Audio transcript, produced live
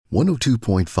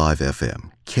102.5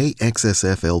 FM,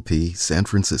 KXSFLP San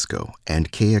Francisco, and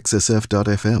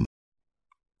KXSF.FM.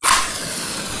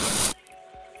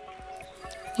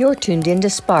 You're tuned into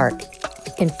Spark,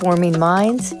 informing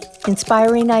minds,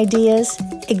 inspiring ideas,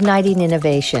 igniting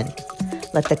innovation.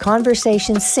 Let the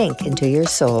conversation sink into your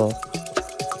soul.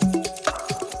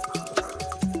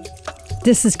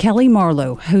 This is Kelly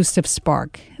Marlowe, host of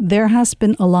Spark. There has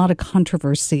been a lot of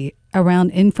controversy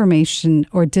around information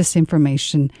or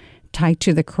disinformation tied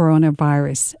to the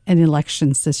coronavirus and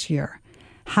elections this year.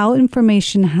 How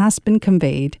information has been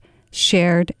conveyed,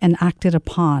 shared, and acted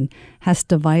upon has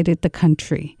divided the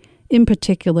country, in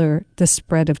particular, the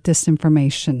spread of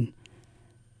disinformation.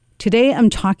 Today, I'm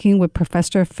talking with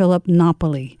Professor Philip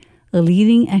Napoli, a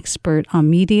leading expert on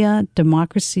media,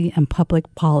 democracy, and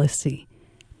public policy.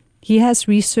 He has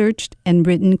researched and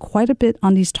written quite a bit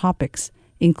on these topics,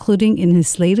 including in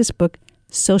his latest book,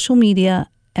 Social Media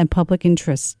and Public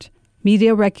Interest,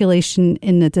 Media Regulation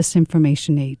in the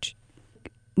Disinformation Age.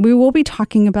 We will be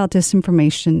talking about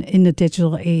disinformation in the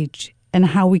digital age and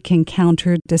how we can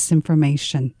counter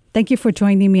disinformation. Thank you for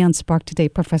joining me on Spark today,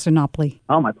 Professor Napoli.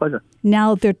 Oh, my pleasure.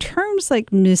 Now, there are terms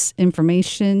like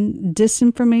misinformation,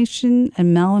 disinformation,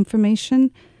 and malinformation.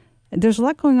 There's a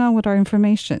lot going on with our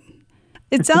information.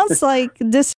 It sounds like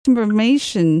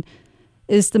disinformation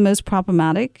is the most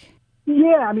problematic.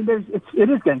 Yeah, I mean, it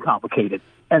is getting complicated.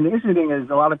 And the interesting thing is,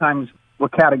 a lot of times,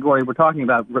 what category we're talking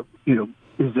about,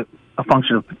 is a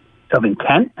function of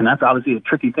intent, and that's obviously a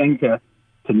tricky thing to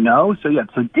know. So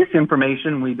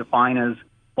disinformation we define as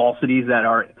falsities that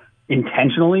are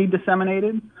intentionally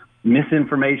disseminated.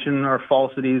 Misinformation are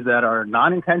falsities that are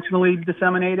not intentionally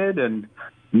disseminated, and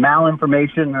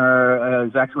malinformation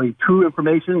is actually true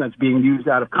information that's being used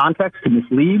out of context to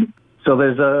mislead. So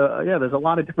there's a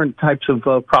lot of different types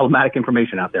of problematic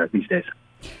information out there these days.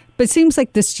 But it seems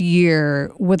like this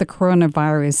year with the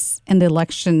coronavirus and the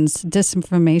elections,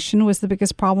 disinformation was the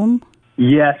biggest problem.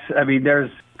 Yes, I mean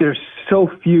there's so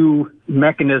few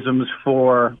mechanisms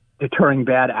for deterring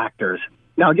bad actors.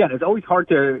 Now, again, it's always hard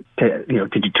to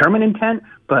determine intent,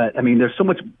 but I mean, there's so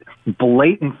much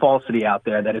blatant falsity out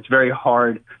there that it's very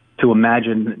hard to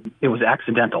imagine it was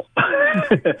accidental.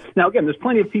 Now, again, there's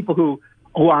plenty of people who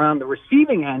are on the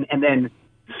receiving end and then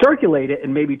circulate it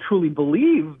and maybe truly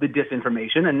believe the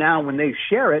disinformation, and now when they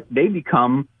share it, they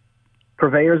become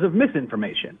purveyors of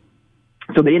misinformation.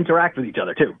 So they interact with each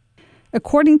other too.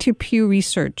 According to Pew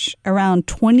Research, around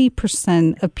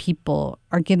 20% of people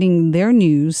are getting their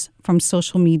news from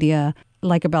social media,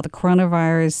 like about the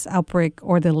coronavirus outbreak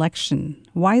or the election.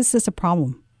 Why is this a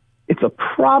problem? It's a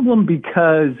problem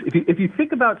because if you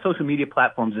think about social media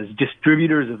platforms as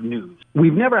distributors of news,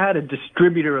 we've never had a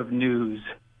distributor of news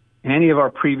in any of our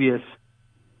previous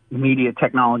media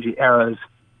technology eras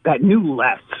that knew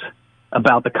less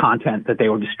about the content that they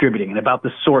were distributing and about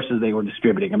the sources they were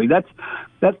distributing. I mean, that's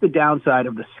the downside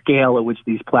of the scale at which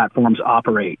these platforms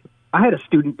operate. I had a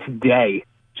student today,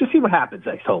 just see what happens,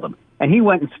 I told him. And he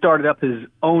went and started up his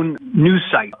own news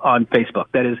site on Facebook.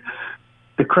 That is,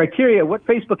 the criteria, what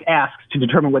Facebook asks to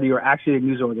determine whether you're actually a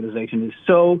news organization is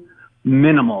so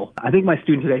minimal. I think my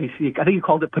student today, I think he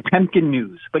called it Potemkin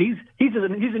News. But he's a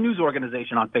news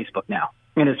organization on Facebook now.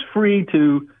 And it's free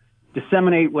to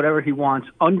disseminate whatever he wants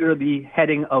under the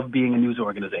heading of being a news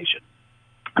organization.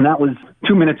 And that was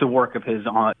 2 minutes of work of his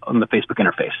on the Facebook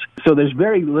interface. So there's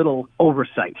very little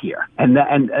oversight here. And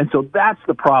so that's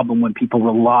the problem when people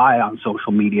rely on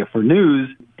social media for news,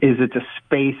 is it's a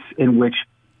space in which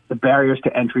the barriers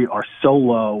to entry are so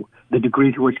low, the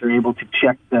degree to which you're able to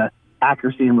check the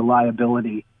accuracy and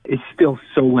reliability is still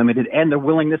so limited, and the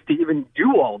willingness to even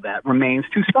do all that remains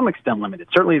to some extent limited.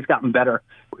 Certainly it's gotten better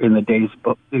in the days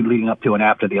leading up to and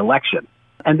after the election.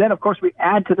 And then, of course, we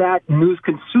add to that news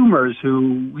consumers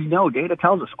who we know, data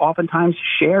tells us, oftentimes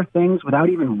share things without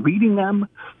even reading them,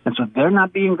 and so they're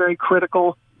not being very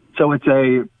critical. So it's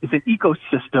an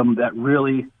ecosystem that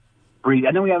really breathes.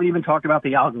 And then we haven't even talked about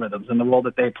the algorithms and the role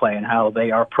that they play and how they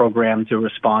are programmed to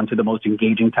respond to the most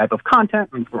engaging type of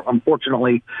content. And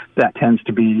unfortunately, that tends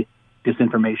to be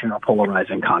disinformation or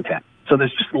polarizing content. So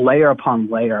there's just layer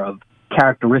upon layer of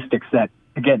characteristics that,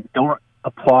 again, don't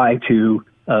apply to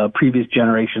previous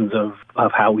generations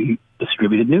of how we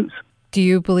distributed news. Do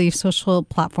you believe social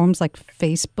platforms like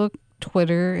Facebook,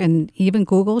 Twitter, and even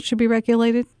Google should be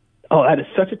regulated? Oh, that is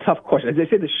such a tough question. As I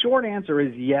say, the short answer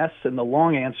is yes, and the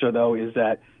long answer, though, is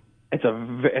that it's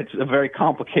a very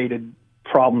complicated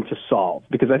problem to solve.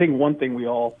 Because I think one thing we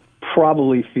all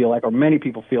probably feel like, or many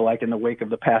people feel like in the wake of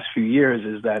the past few years,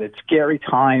 is that it's a scary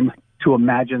time to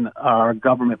imagine our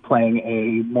government playing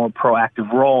a more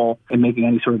proactive role in making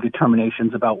any sort of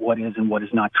determinations about what is and what is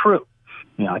not true.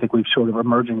 I think we've sort of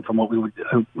emerging from what we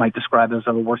might describe as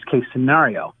a worst case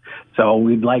scenario. So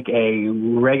we'd like a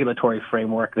regulatory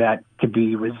framework that could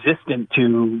be resistant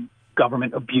to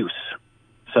government abuse.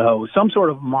 So some sort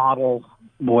of model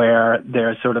where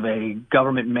there's sort of a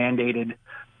government mandated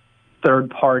third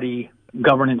party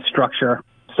governance structure.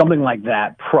 Something like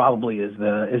that probably is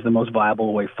the most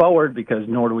viable way forward, because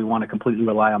nor do we want to completely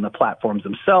rely on the platforms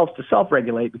themselves to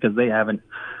self-regulate, because they haven't,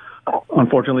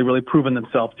 unfortunately, really proven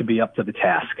themselves to be up to the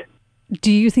task.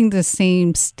 Do you think the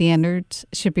same standards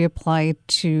should be applied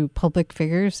to public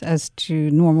figures as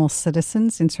to normal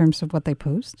citizens in terms of what they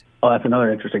post? Oh, that's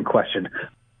another interesting question.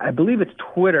 I believe it's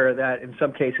Twitter that in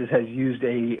some cases has used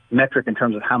a metric in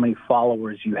terms of how many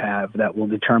followers you have that will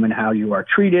determine how you are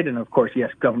treated. And of course, yes,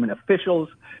 government officials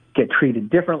get treated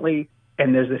differently.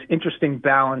 And there's this interesting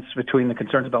balance between the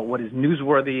concerns about what is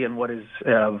newsworthy and what is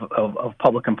of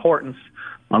public importance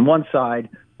on one side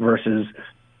versus,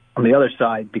 on the other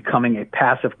side, becoming a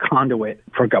passive conduit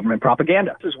for government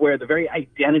propaganda. This is where the very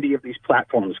identity of these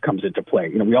platforms comes into play.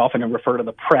 We often refer to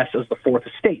the press as the fourth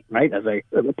estate, right, as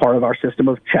a part of our system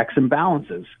of checks and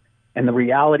balances. And the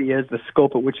reality is the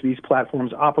scope at which these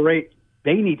platforms operate,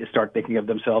 they need to start thinking of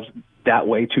themselves that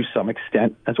way to some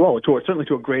extent as well, certainly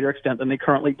to a greater extent than they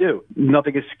currently do.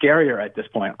 Nothing is scarier at this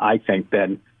point, I think,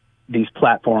 than these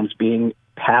platforms being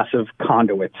passive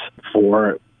conduits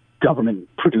for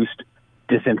government-produced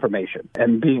disinformation.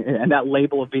 And that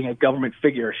label of being a government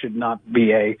figure should not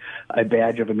be a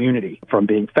badge of immunity from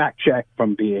being fact-checked,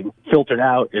 from being filtered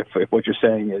out if what you're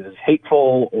saying is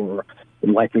hateful or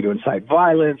likely to incite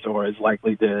violence or is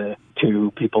likely to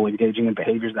people engaging in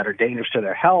behaviors that are dangerous to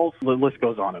their health. The list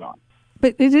goes on and on.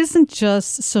 But it isn't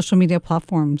just social media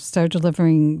platforms that are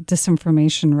delivering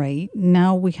disinformation, right?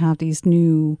 Now we have these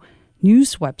new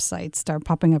news websites that are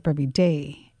popping up every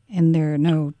day, and there are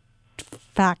no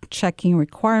fact-checking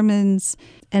requirements.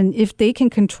 And if they can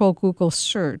control Google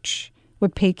search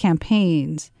with paid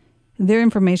campaigns, their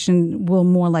information will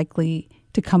more likely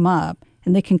to come up,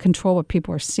 and they can control what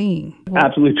people are seeing.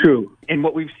 Absolutely true. And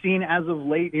what we've seen as of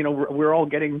late, we're all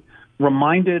getting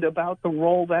reminded about the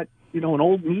role that, an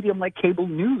old medium like cable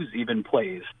news even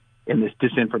plays in this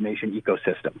disinformation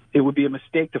ecosystem. It would be a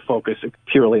mistake to focus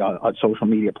purely on social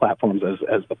media platforms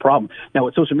as the problem. Now,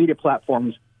 what social media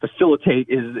platforms facilitate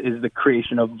is the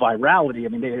creation of virality. I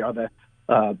mean, they are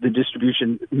the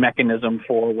distribution mechanism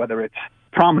for, whether it's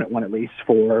prominent one at least,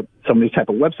 for some of these type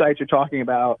of websites you're talking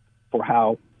about, for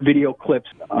how video clips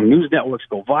on news networks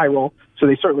go viral. So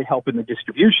they certainly help in the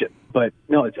distribution. But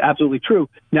no, it's absolutely true.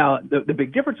 Now, the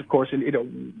big difference, of course, and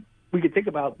we could think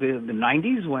about the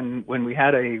 90s when we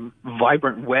had a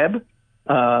vibrant web,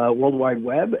 World Wide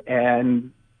Web,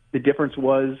 and the difference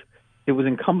was it was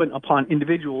incumbent upon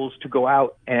individuals to go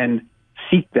out and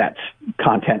seek that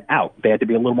content out. They had to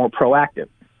be a little more proactive.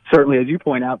 Certainly, as you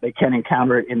point out, they can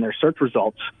encounter it in their search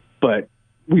results, but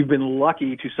we've been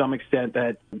lucky to some extent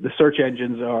that the search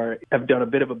engines have done a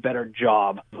bit of a better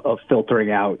job of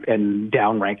filtering out and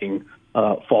downranking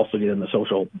falsity than the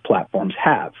social platforms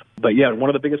have. But yeah, one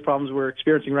of the biggest problems we're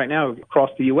experiencing right now across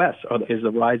the U.S. is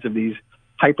the rise of these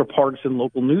hyper-partisan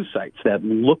local news sites that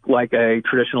look like a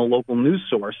traditional local news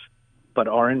source, but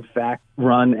are in fact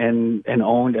run and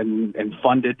owned and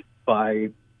funded by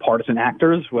partisan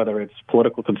actors, whether it's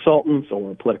political consultants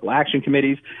or political action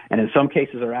committees, and in some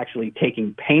cases are actually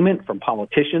taking payment from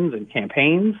politicians and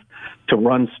campaigns to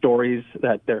run stories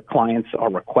that their clients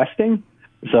are requesting.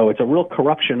 So it's a real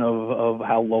corruption of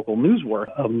how local news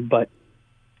works. But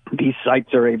these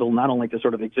sites are able not only to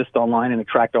sort of exist online and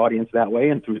attract audience that way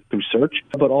and through search,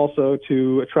 but also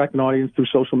to attract an audience through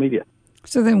social media.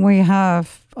 So then we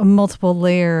have a multiple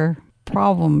layer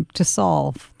problem to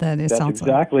solve. That's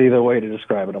exactly the way to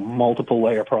describe it, a multiple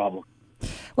layer problem.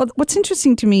 Well, what's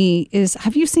interesting to me is,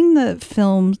 have you seen the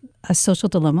film A Social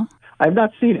Dilemma? I've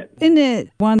not seen it. In it,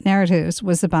 one of the narratives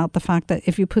was about the fact that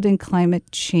if you put in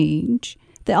climate change,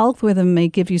 the algorithm may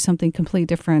give you something completely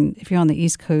different if you're on the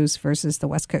East Coast versus the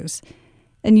West Coast.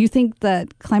 And you think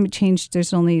that climate change,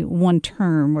 there's only one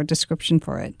term or description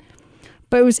for it.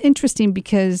 But it was interesting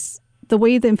because the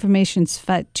way the information's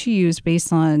fed to you is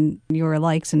based on your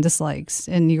likes and dislikes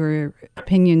and your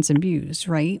opinions and views,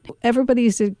 right?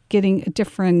 Everybody's getting a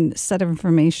different set of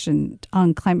information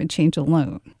on climate change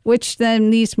alone, which then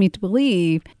leads me to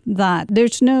believe that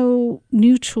there's no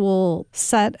neutral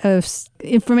set of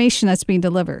information that's being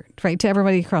delivered, right, to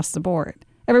everybody across the board.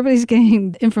 Everybody's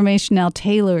getting information now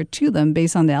tailored to them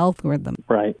based on the algorithm.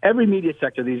 Right. Every media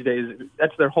sector these days,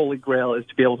 that's their holy grail, is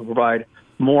to be able to provide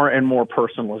more and more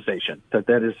personalization.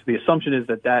 That is, the assumption is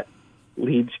that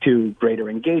leads to greater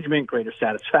engagement, greater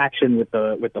satisfaction with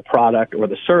the product or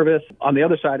the service. On the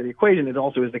other side of the equation, it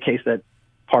also is the case that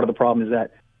part of the problem is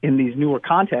that in these newer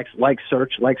contexts, like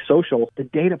search, like social, the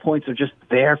data points are just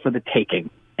there for the taking,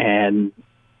 and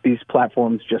these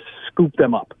platforms just scoop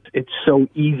them up. It's so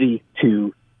easy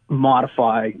to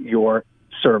modify your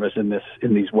service in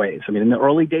these ways. I mean, in the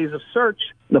early days of search,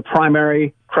 the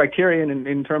primary criterion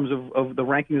in terms of the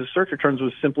rankings of search returns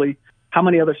was simply how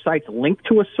many other sites linked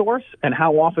to a source and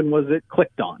how often was it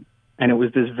clicked on. And it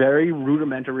was this very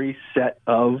rudimentary set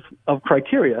of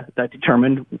criteria that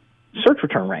determined search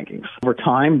return rankings. Over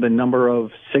time, the number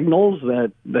of signals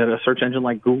that a search engine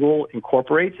like Google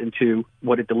incorporates into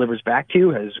what it delivers back to you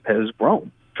has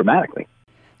grown dramatically.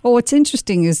 Well, what's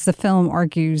interesting is the film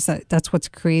argues that that's what's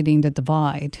creating the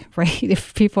divide, right?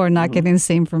 If people are not getting the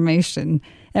same information,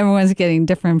 everyone's getting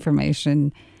different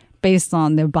information based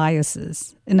on their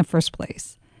biases in the first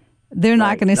place. They're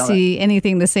not going to see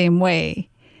anything the same way.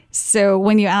 So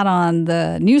when you add on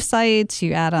the news sites,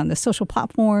 you add on the social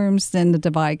platforms, then the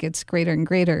divide gets greater and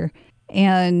greater.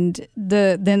 And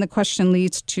then the question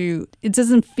leads to, it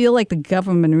doesn't feel like the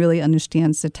government really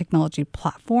understands the technology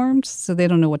platforms, so they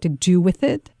don't know what to do with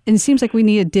it. And it seems like we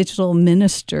need a digital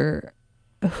minister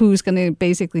who's going to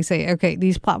basically say, okay,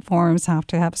 these platforms have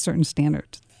to have certain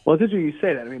standards. Well, it's interesting you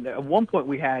say that. I mean, at one point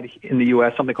we had in the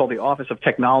U.S. something called the Office of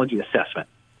Technology Assessment.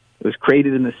 It was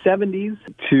created in the 70s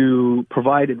to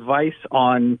provide advice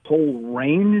on a whole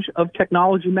range of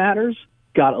technology matters,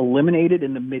 got eliminated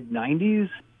in the mid-90s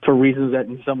for reasons that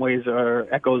in some ways are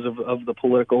echoes of the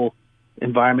political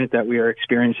environment that we are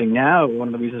experiencing now. One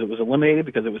of the reasons it was eliminated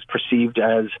because it was perceived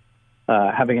as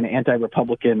having an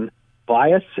anti-Republican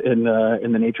bias in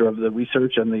the nature of the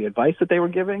research and the advice that they were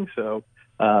giving. So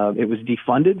it was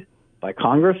defunded by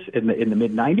Congress in the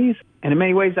mid-90s, and in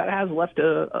many ways that has left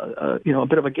a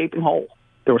bit of a gaping hole.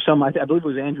 There were some, I believe it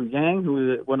was Andrew Yang, who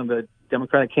was one of the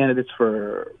Democratic candidates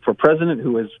for president,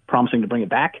 who was promising to bring it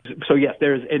back. So yes,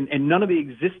 there's and none of the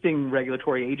existing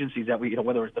regulatory agencies that we,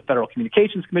 whether it's the Federal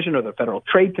Communications Commission or the Federal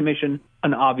Trade Commission,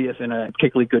 an obvious and a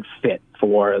particularly good fit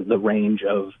for the range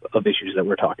of issues that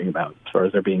we're talking about, as far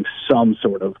as there being some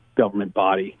sort of government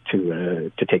body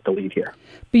to take the lead here.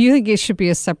 But you think it should be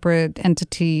a separate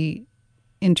entity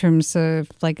in terms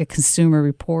of like a Consumer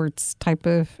Reports type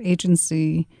of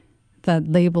agency that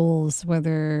labels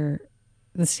whether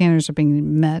the standards are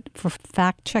being met for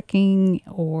fact-checking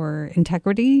or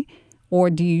integrity? Or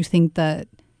do you think that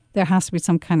there has to be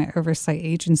some kind of oversight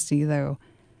agency, though,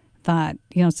 that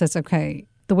says, okay,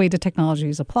 the way the technology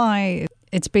is applied,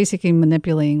 it's basically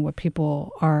manipulating what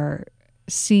people are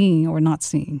seeing or not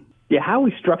seeing? Yeah, how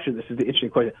we structure this is the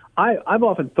interesting question. I've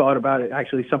often thought about it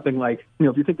actually something like,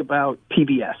 if you think about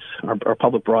PBS, or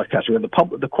public broadcasting, or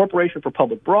the Corporation for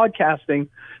Public Broadcasting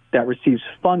that receives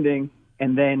funding,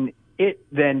 and then it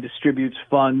then distributes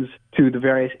funds to the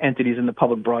various entities in the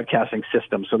public broadcasting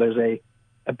system. So there's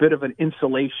a bit of an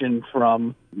insulation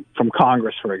from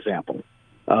Congress, for example.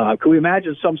 Could we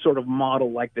imagine some sort of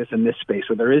model like this in this space,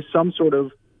 where there is some sort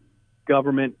of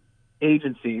government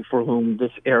agency for whom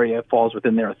this area falls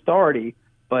within their authority,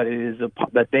 but it is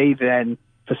that they then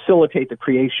facilitate the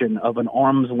creation of an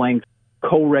arm's length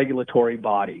co-regulatory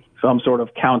body, some sort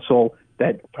of council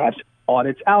that perhaps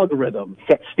audits algorithms,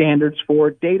 sets standards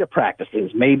for data practices,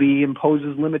 maybe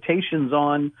imposes limitations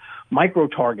on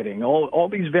micro-targeting, all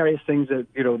these various things that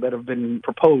that have been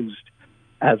proposed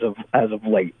as of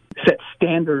late. Set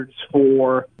standards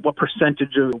for what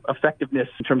percentage of effectiveness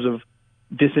in terms of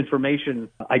disinformation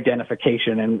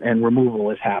identification and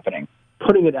removal is happening,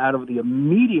 putting it out of the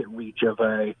immediate reach of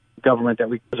a government that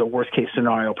is a worst-case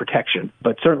scenario protection.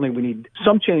 But certainly we need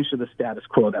some change to the status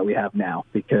quo that we have now,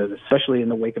 because especially in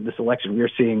the wake of this election, we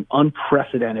are seeing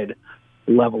unprecedented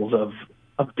levels of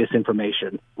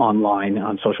disinformation online,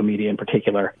 on social media in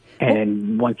particular.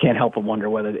 And one can't help but wonder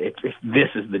whether if this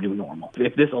is the new normal.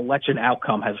 If this election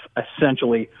outcome has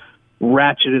essentially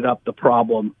ratcheted up the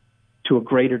problem to a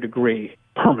greater degree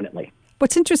permanently.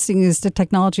 What's interesting is the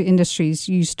technology industries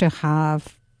used to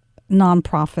have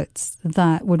nonprofits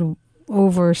that would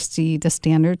oversee the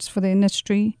standards for the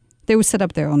industry. They would set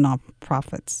up their own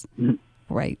nonprofits,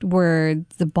 right, where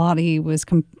the body was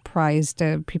comprised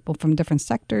of people from different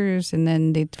sectors, and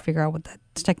then they'd figure out what that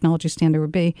technology standard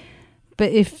would be.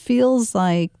 But it feels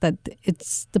like that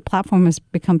the platform has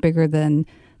become bigger than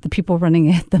the people running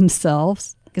it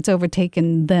themselves. It's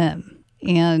overtaken them.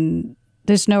 And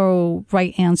there's no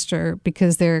right answer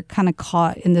because they're kind of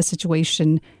caught in this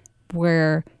situation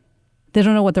where they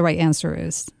don't know what the right answer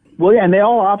is. Well, yeah, and they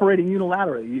all operating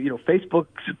unilaterally.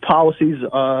 Facebook's policies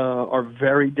are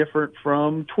very different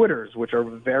from Twitter's, which are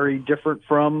very different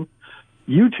from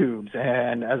YouTubes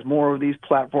and as more of these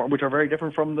platforms, which are very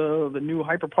different from the new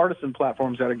hyper-partisan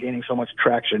platforms that are gaining so much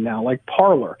traction now, like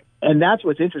Parler. And that's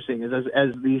what's interesting is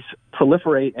as these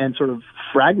proliferate and sort of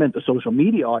fragment the social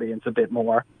media audience a bit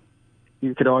more,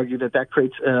 you could argue that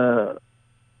creates an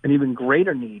even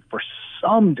greater need for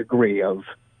some degree of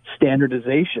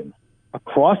standardization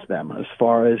across them as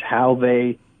far as how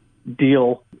they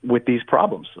deal with these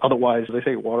problems. Otherwise, they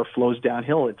say water flows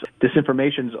downhill.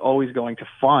 Disinformation is always going to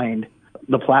find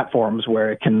the platforms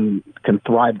where it can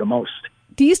thrive the most.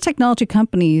 These technology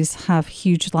companies have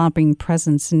huge lobbying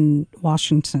presence in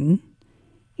Washington,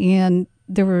 and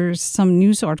there were some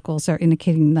news articles that are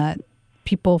indicating that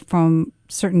people from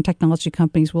certain technology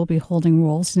companies will be holding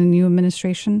roles in the new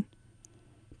administration.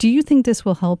 Do you think this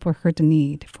will help or hurt the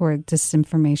need for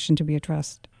disinformation to be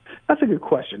addressed? That's a good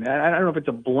question. I don't know if it's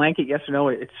a blanket yes or no.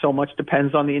 It so much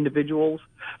depends on the individuals.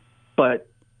 But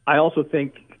I also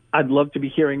think I'd love to be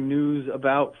hearing news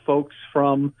about folks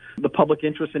from the public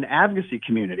interest and advocacy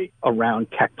community around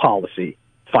tech policy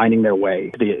finding their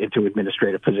way into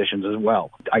administrative positions as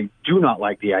well. I do not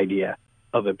like the idea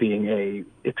of it being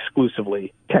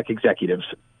exclusively tech executives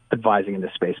advising in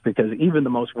this space, because even the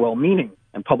most well-meaning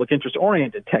and public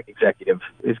interest-oriented tech executive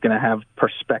is going to have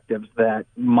perspectives that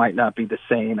might not be the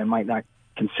same and might not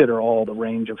consider all the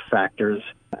range of factors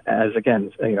as,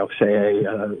 again, say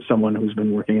someone who's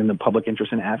been working in the public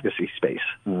interest and advocacy space.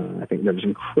 I think there's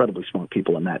incredibly smart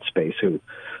people in that space who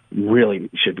really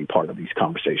should be part of these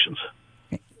conversations.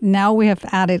 Now we have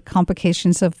added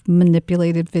complications of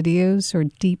manipulated videos or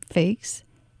deep fakes.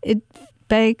 It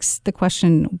begs the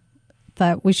question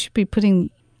that we should be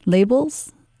putting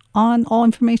labels on all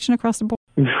information across the board.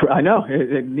 I know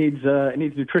it needs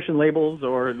nutrition labels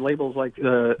or labels like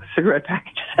cigarette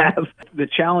packages have. The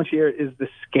challenge here is the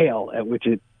scale at which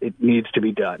it needs to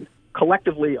be done.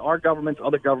 Collectively, our governments,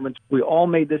 other governments, we all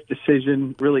made this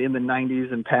decision really in the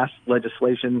 90s and passed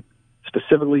legislation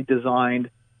specifically designed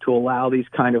to allow these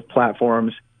kind of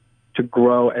platforms to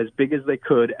grow as big as they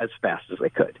could, as fast as they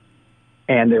could.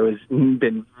 And there has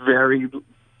been very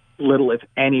little, if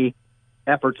any,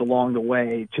 efforts along the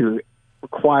way to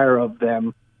require of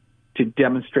them to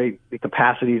demonstrate the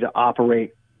capacity to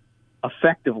operate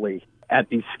effectively at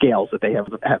these scales that they have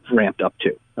ramped up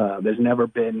to. There's never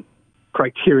been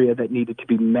criteria that needed to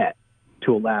be met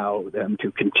to allow them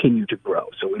to continue to grow.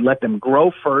 So we let them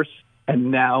grow first, and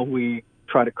now we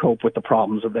try to cope with the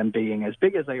problems of them being as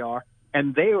big as they are.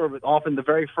 And they are often the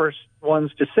very first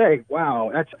ones to say,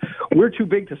 wow, we're too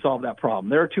big to solve that problem.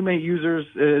 There are too many users,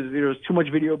 there's too much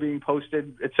video being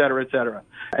posted, et cetera, et cetera.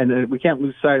 And we can't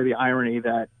lose sight of the irony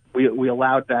that we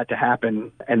allowed that to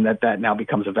happen and that now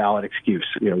becomes a valid excuse.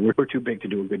 We're too big to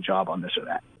do a good job on this or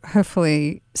that.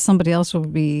 Hopefully somebody else will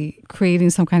be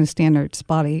creating some kind of standards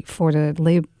body for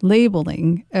the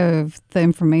labeling of the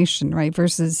information, right,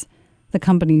 versus the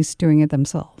companies doing it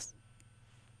themselves.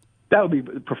 That would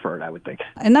be preferred, I would think.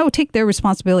 And that would take their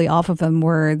responsibility off of them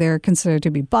where they're considered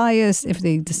to be biased if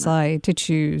they decide to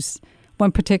choose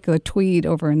one particular tweet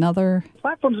over another.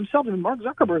 Platforms themselves, Mark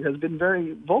Zuckerberg has been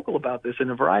very vocal about this in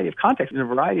a variety of contexts, in a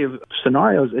variety of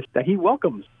scenarios, that he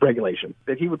welcomes regulation,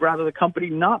 that he would rather the company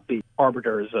not be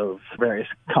arbiters of various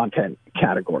content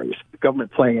categories. The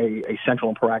government playing a central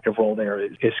and proactive role there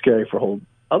is scary for whole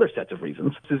other sets of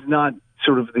reasons. This is not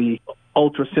sort of the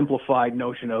ultra-simplified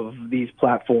notion of these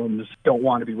platforms don't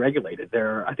want to be regulated.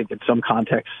 I think in some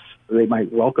contexts, they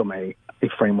might welcome a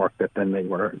framework that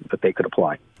they could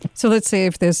apply. So let's say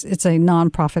if it's a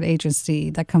nonprofit agency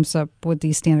that comes up with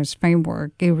these standards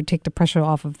framework, it would take the pressure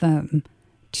off of them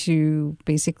to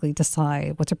basically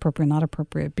decide what's appropriate and not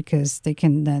appropriate, because they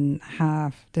can then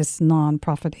have this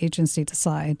nonprofit agency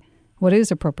decide what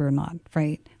is appropriate or not,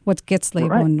 right? What gets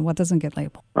labeled right. and what doesn't get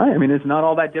labeled. Right. I mean, it's not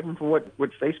all that different from what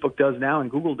Facebook does now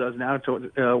and Google does now,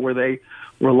 where they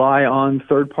rely on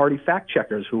third-party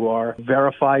fact-checkers who are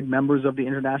verified members of the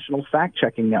International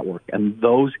Fact-Checking Network. And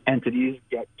those entities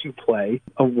get to play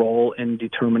a role in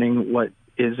determining what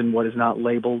is and what is not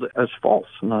labeled as false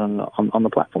on the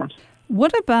platforms.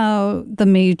 What about the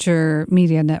major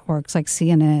media networks like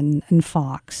CNN and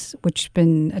Fox, which have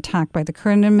been attacked by the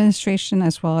current administration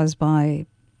as well as by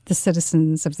the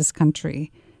citizens of this country?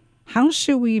 How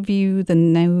should we view the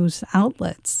news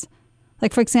outlets?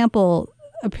 Like, for example,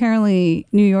 apparently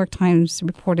New York Times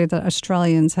reported that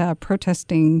Australians have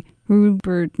protesting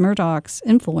Rupert Murdoch's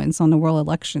influence on the world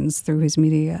elections through his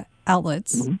media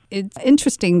outlets. Mm-hmm. It's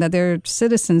interesting that their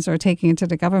citizens are taking it to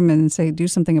the government and say, do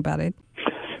something about it.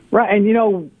 Right.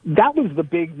 And, that was the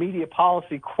big media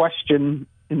policy question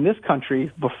in this country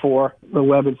before the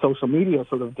web and social media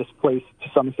sort of displaced, to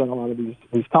some extent, a lot of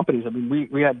these companies. I mean,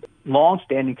 we had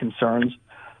long-standing concerns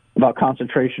about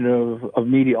concentration of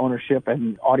media ownership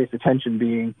and audience attention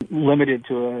being limited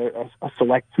to a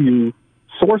select few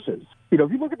sources. If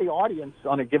you look at the audience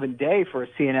on a given day for a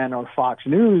CNN or Fox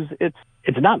News, it's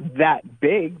not that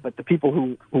big, but the people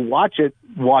who watch it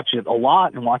a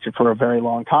lot and watch it for a very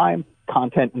long time.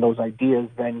 Content and those ideas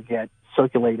then get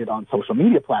circulated on social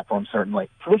media platforms, certainly.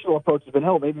 Traditional approach has been,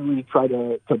 maybe we try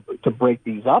to break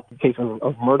these up. In the case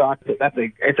of Murdoch,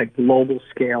 it's a global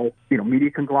scale,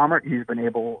 media conglomerate he's been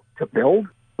able to build.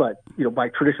 But, by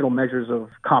traditional measures of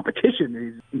competition,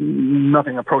 there's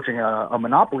nothing approaching a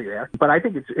monopoly there. But I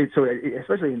think it's so,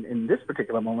 especially in this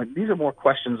particular moment, these are more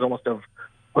questions almost of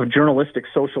journalistic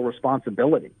social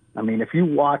responsibility. I mean, if you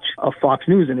watch a Fox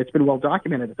News, and it's been well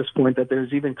documented at this point that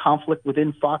there's even conflict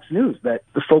within Fox News, that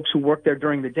the folks who work there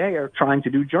during the day are trying to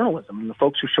do journalism, and the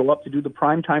folks who show up to do the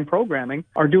primetime programming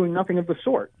are doing nothing of the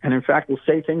sort. And in fact, will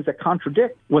say things that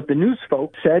contradict what the news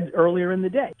folks said earlier in the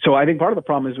day. So I think part of the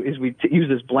problem is we use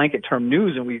this blanket term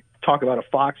news, and we talk about a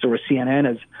Fox or a CNN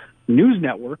as news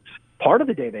networks. Part of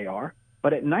the day they are.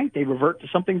 But at night, they revert to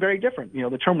something very different.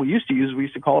 The term we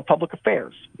used to call it public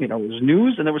affairs. It was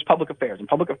news and there was public affairs. And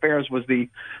public affairs was the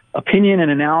opinion and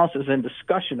analysis and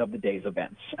discussion of the day's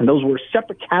events. And those were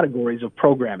separate categories of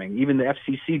programming. Even the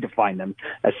FCC defined them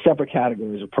as separate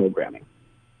categories of programming.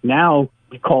 Now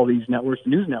we call these networks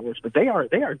news networks, but they are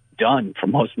done for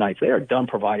most nights. They are done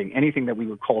providing anything that we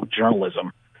would call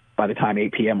journalism by the time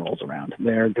 8 p.m. rolls around.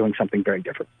 They're doing something very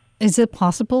different. Is it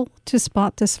possible to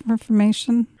spot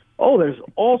disinformation? There's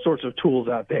all sorts of tools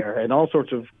out there and all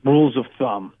sorts of rules of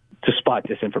thumb to spot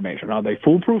disinformation. Are they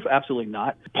foolproof? Absolutely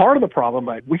not. Part of the problem,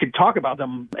 but we could talk about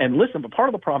them and listen, but part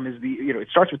of the problem is it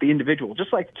starts with the individual.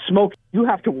 Just like smoke, you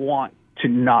have to want to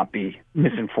not be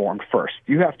misinformed first.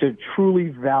 You have to truly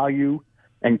value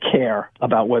and care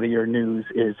about whether your news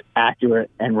is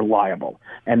accurate and reliable.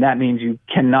 And that means you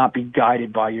cannot be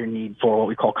guided by your need for what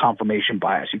we call confirmation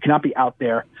bias. You cannot be out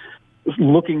there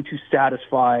looking to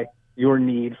satisfy your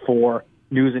need for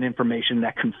news and information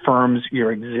that confirms your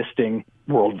existing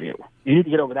worldview. You need to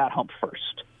get over that hump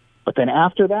first. But then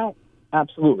after that,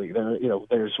 absolutely,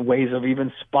 there's ways of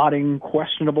even spotting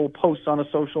questionable posts on a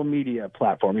social media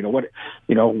platform.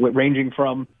 Ranging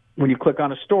from when you click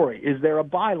on a story, is there a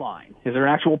byline? Is there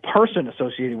an actual person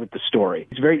associated with the story?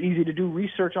 It's very easy to do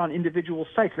research on individual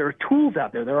sites. There are tools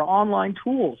out there. There are online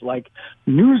tools like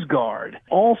NewsGuard,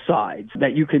 All Sides,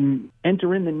 that you can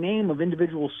enter in the name of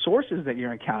individual sources that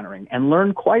you're encountering and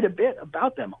learn quite a bit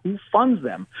about them. Who funds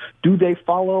them? Do they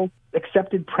follow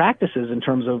accepted practices in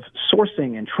terms of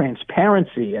sourcing and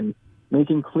transparency and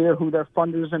making clear who their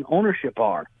funders and ownership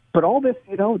are? But all this,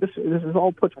 this is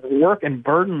all puts work and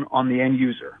burden on the end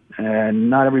user, and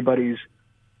not everybody's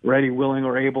ready, willing,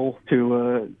 or able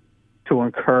to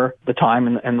incur the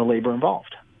time and the labor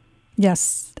involved.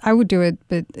 Yes, I would do it,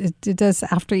 but it does,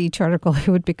 after each article, it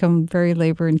would become very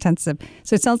labor intensive.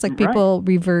 So it sounds like people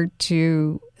revert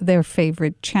to their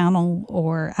favorite channel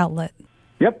or outlet.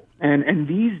 Yep. And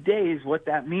these days, what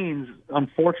that means,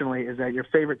 unfortunately, is that your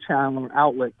favorite channel or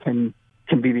outlet can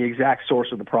be the exact source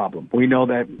of the problem. We know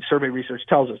that survey research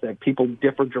tells us that people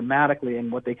differ dramatically in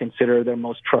what they consider their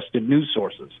most trusted news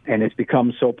sources. And it's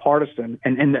become so partisan.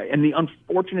 And the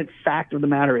unfortunate fact of the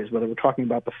matter is, whether we're talking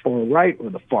about the far right or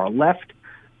the far left,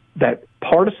 that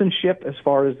partisanship as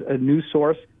far as a news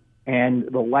source and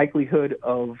the likelihood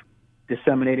of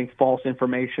disseminating false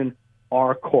information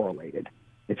are correlated.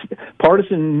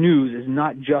 Partisan news is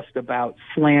not just about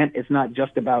slant. It's not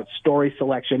just about story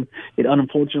selection. It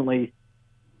unfortunately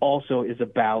also is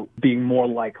about being more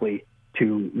likely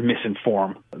to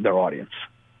misinform their audience.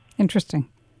 Interesting.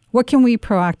 What can we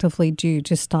proactively do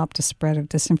to stop the spread of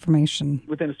disinformation?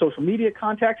 Within a social media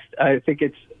context, I think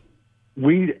it's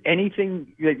read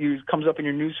anything that comes up in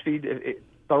your newsfeed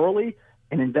thoroughly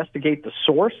and investigate the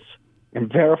source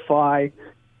and verify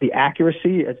the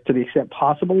accuracy as to the extent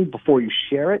possible before you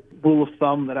share it. Rule of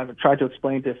thumb that I've tried to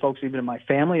explain to folks even in my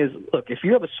family is, look, if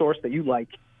you have a source that you like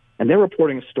and they're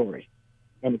reporting a story,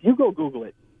 and if you go Google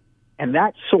it, and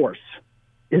that source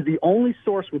is the only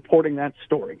source reporting that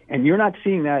story, and you're not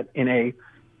seeing that in a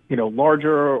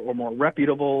larger or more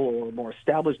reputable or more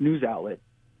established news outlet,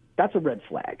 that's a red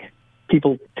flag.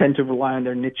 People tend to rely on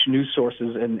their niche news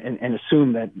sources and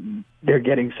assume that they're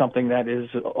getting something that is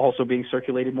also being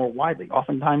circulated more widely.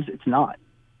 Oftentimes it's not,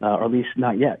 or at least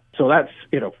not yet. So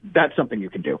that's something you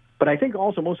can do. But I think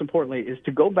also most importantly is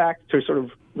to go back to sort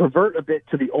of revert a bit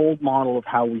to the old model of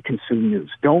how we consume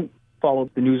news. Don't follow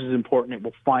the news is important, it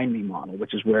will find me model,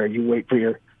 which is where you wait for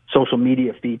your social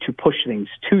media feed to push things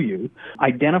to you.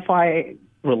 Identify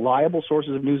reliable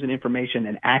sources of news and information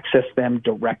and access them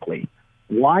directly.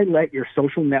 Why let your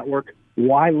social network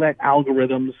Why let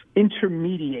algorithms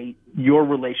intermediate your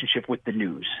relationship with the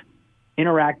news?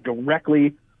 Interact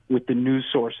directly with the news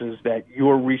sources that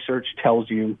your research tells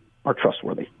you are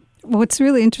trustworthy. What's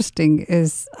really interesting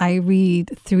is I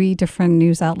read 3 different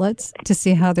news outlets to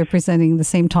see how they're presenting the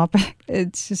same topic.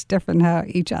 It's just different how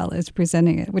each outlet is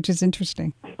presenting it, which is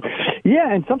interesting.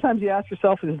 Yeah, and sometimes you ask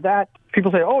yourself, is that,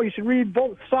 people say, oh, you should read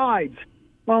both sides.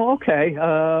 Well, okay.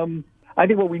 I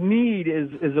think what we need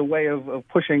is a way of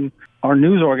pushing our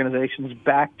news organizations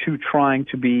back to trying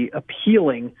to be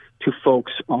appealing to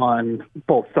folks on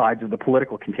both sides of the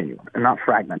political continuum and not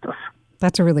fragment us.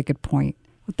 That's a really good point.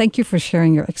 Well, thank you for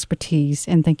sharing your expertise,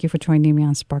 and thank you for joining me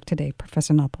on Spark today,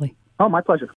 Professor Napoli. Oh, my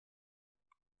pleasure.